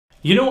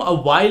You know, a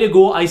while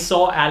ago I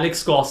saw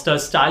Alex Costa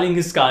styling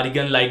his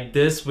cardigan like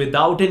this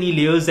without any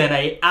layers and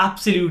I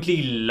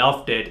absolutely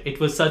loved it.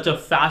 It was such a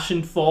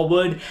fashion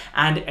forward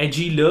and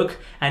edgy look,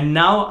 and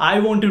now I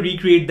want to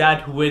recreate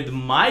that with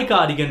my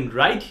cardigan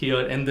right here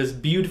in this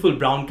beautiful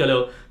brown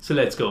color. So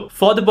let's go.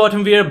 For the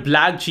bottom wear,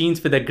 black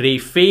jeans with a grey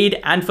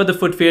fade, and for the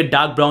footwear,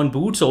 dark brown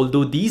boots.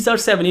 Although these are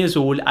 7 years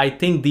old, I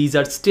think these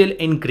are still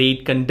in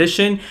great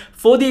condition.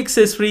 For the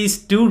accessories,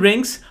 2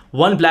 rings,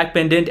 1 black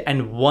pendant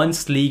and 1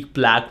 sleek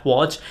black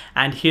watch.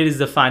 And here is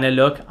the final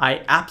look.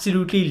 I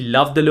absolutely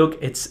love the look.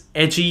 It's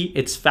edgy,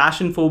 it's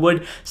fashion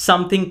forward,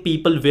 something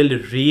people will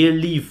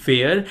rarely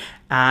wear,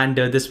 and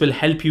this will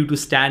help you to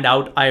stand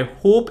out. I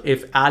hope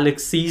if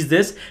Alex sees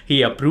this,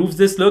 he approves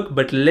this look.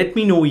 But let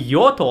me know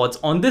your thoughts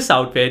on this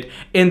outfit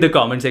in the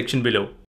comment section below.